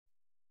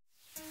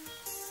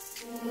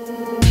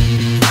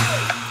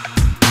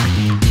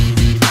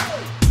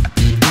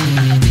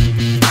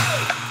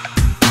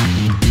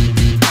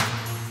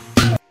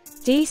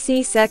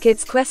DC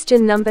circuits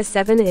question number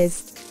 7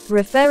 is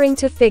referring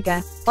to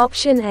figure.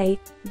 Option A,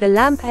 the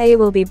lamp A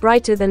will be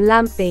brighter than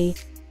lamp B.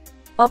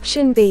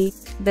 Option B,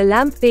 the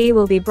lamp B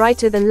will be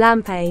brighter than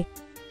lamp A.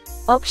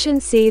 Option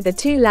C, the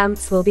two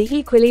lamps will be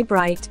equally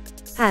bright.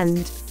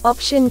 And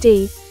option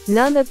D,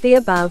 none of the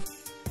above.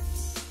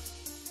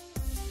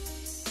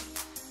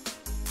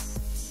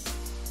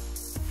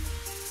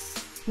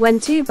 When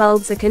two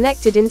bulbs are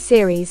connected in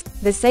series,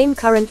 the same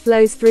current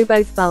flows through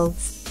both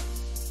bulbs.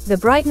 The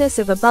brightness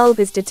of a bulb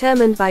is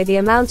determined by the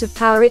amount of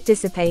power it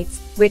dissipates,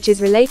 which is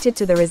related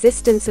to the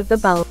resistance of the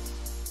bulb.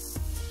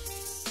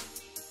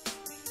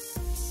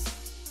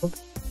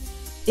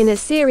 In a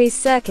series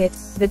circuit,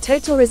 the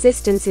total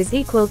resistance is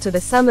equal to the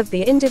sum of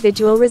the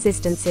individual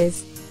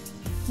resistances.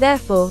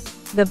 Therefore,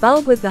 the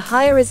bulb with the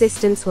higher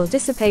resistance will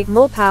dissipate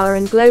more power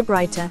and glow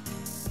brighter.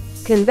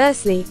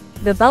 Conversely,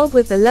 the bulb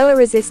with the lower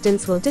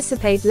resistance will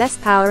dissipate less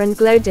power and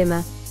glow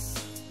dimmer.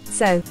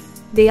 So,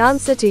 the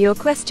answer to your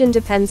question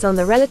depends on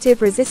the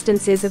relative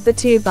resistances of the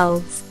two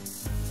bulbs.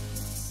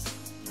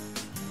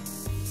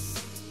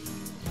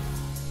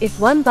 If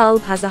one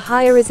bulb has a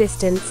higher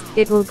resistance,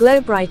 it will glow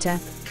brighter.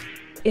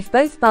 If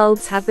both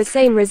bulbs have the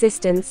same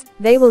resistance,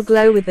 they will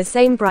glow with the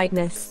same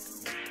brightness.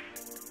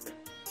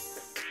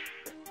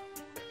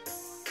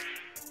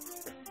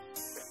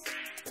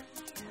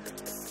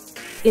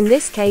 In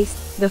this case,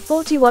 the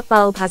 40-watt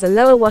bulb has a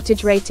lower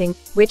wattage rating,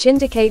 which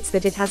indicates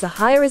that it has a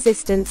higher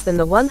resistance than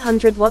the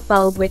 100-watt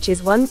bulb, which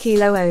is 1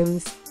 kilo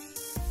ohms.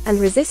 And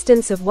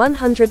resistance of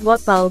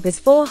 100-watt bulb is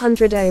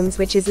 400 ohms,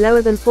 which is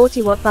lower than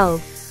 40-watt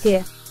bulb.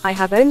 Here, I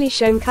have only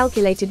shown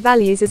calculated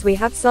values as we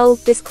have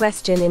solved this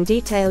question in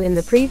detail in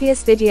the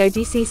previous video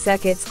DC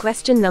circuits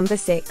question number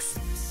 6.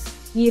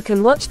 You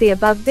can watch the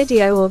above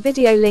video or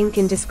video link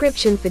in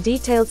description for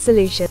detailed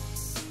solution.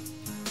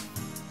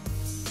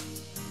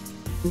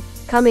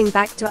 Coming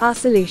back to our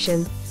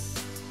solution.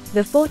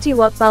 The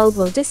 40-watt bulb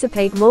will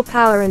dissipate more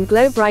power and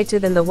glow brighter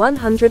than the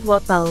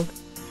 100-watt bulb.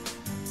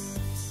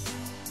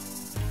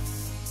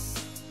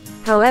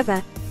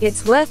 However,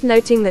 it's worth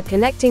noting that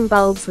connecting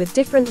bulbs with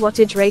different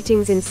wattage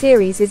ratings in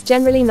series is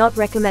generally not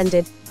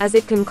recommended, as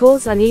it can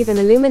cause uneven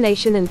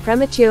illumination and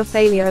premature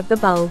failure of the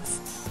bulbs.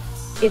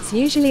 It's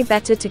usually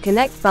better to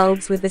connect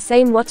bulbs with the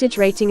same wattage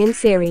rating in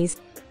series.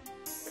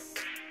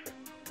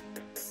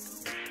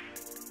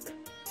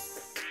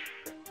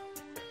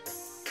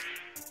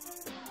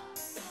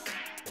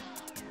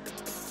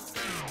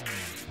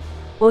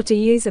 Or to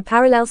use a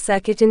parallel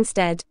circuit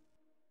instead.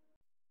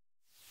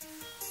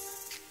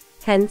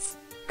 Hence,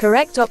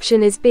 correct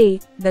option is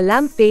B, the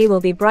lamp B will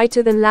be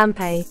brighter than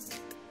lamp A.